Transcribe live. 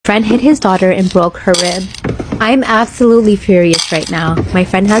friend hit his daughter and broke her rib. I'm absolutely furious right now. My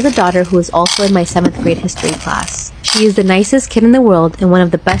friend has a daughter who is also in my 7th grade history class. She is the nicest kid in the world and one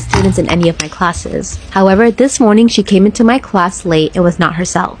of the best students in any of my classes. However, this morning she came into my class late and was not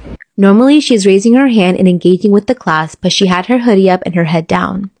herself. Normally, she's raising her hand and engaging with the class, but she had her hoodie up and her head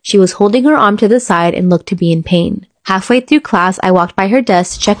down. She was holding her arm to the side and looked to be in pain. Halfway through class, I walked by her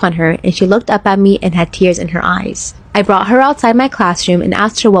desk to check on her and she looked up at me and had tears in her eyes. I brought her outside my classroom and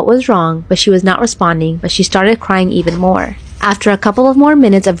asked her what was wrong, but she was not responding, but she started crying even more. After a couple of more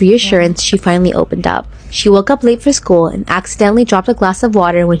minutes of reassurance, she finally opened up. She woke up late for school and accidentally dropped a glass of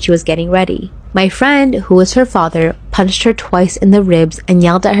water when she was getting ready. My friend, who was her father, punched her twice in the ribs and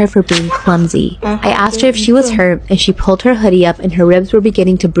yelled at her for being clumsy. I asked her if she was hurt and she pulled her hoodie up and her ribs were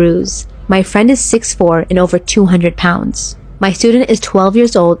beginning to bruise. My friend is 6'4" and over 200 pounds. My student is 12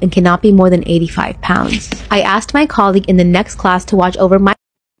 years old and cannot be more than 85 pounds. I asked my colleague in the next class to watch over my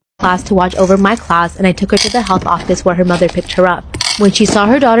class and I took her to the health office where her mother picked her up. When she saw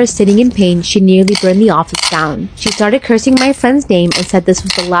her daughter sitting in pain, she nearly burned the office down. She started cursing my friend's name and said this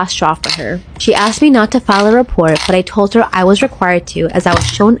was the last straw for her. She asked me not to file a report, but I told her I was required to as I was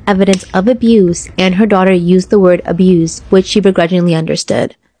shown evidence of abuse and her daughter used the word abuse, which she begrudgingly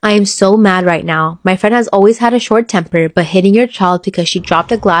understood. I am so mad right now. My friend has always had a short temper, but hitting your child because she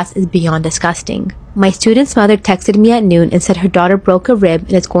dropped a glass is beyond disgusting. My student's mother texted me at noon and said her daughter broke a rib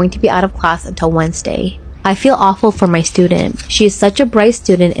and is going to be out of class until Wednesday. I feel awful for my student. She is such a bright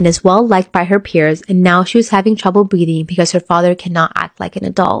student and is well liked by her peers, and now she is having trouble breathing because her father cannot act like an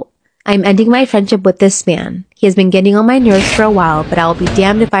adult. I am ending my friendship with this man. He has been getting on my nerves for a while, but I will be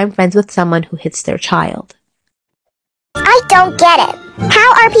damned if I'm friends with someone who hits their child. I don't get it. How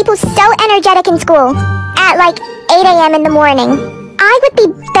are people so energetic in school at like 8 a.m. in the morning? I would be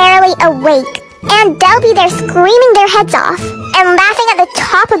barely awake, and they'll be there screaming their heads off and laughing at the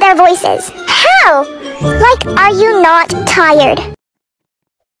top of their voices. How? Like, are you not tired?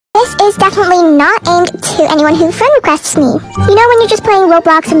 This is definitely not aimed to anyone who friend requests me. You know when you're just playing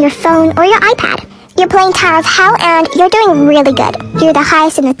Roblox on your phone or your iPad? You're playing Tower of Hell and you're doing really good. You're the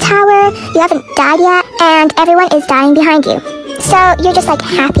highest in the tower, you haven't died yet, and everyone is dying behind you. So you're just like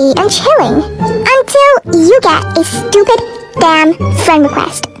happy and chilling. Until you get a stupid damn friend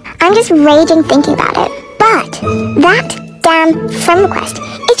request. I'm just raging thinking about it. But that damn friend request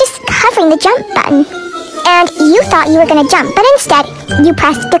is just covering the jump button. And you thought you were gonna jump, but instead you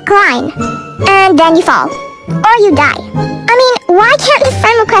pressed decline. And then you fall. Or you die. I mean, why can't the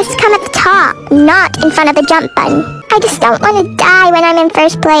friend requests come at the top, not in front of the jump button? I just don't want to die when I'm in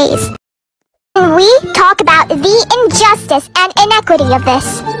first place. And we talk about the injustice and inequity of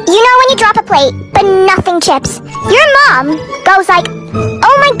this. You know when you drop a plate, but nothing chips. Your mom goes like,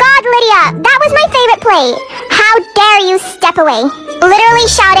 "Oh my God, Lydia, that was my favorite plate. How dare you step away?" Literally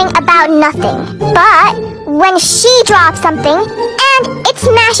shouting about nothing. But when she drops something and it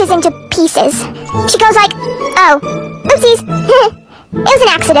smashes into pieces, she goes like, "Oh, oopsies, it was an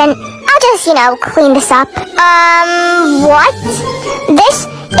accident. I'll just, clean this up." What? This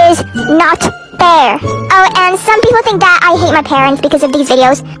is not fair. Oh, and some people think that I hate my parents because of these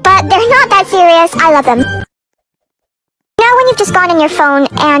videos, but they're not that serious. I love them. You know when you've just gone on your phone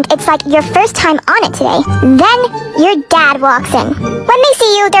and it's like your first time on it today? Then your dad walks in. When they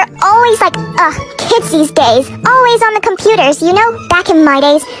see you, they're always like, kids these days, always on the computers, you know? Back in my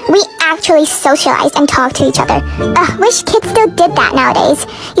days, we actually socialized and talked to each other. Wish kids still did that nowadays.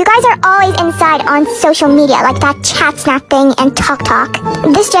 You guys are always inside on social media like that chat snap thing and talk.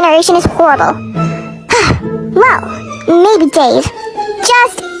 This generation is horrible. Well, maybe Dave.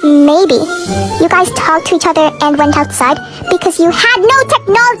 Just maybe. You guys talked to each other and went outside because you had no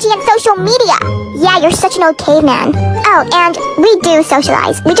technology and social media. Yeah, you're such an old caveman. Oh, and we do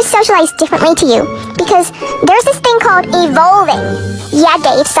socialize. We just socialize differently to you because there's this thing called evolving. Yeah,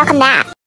 Dave, suck on that.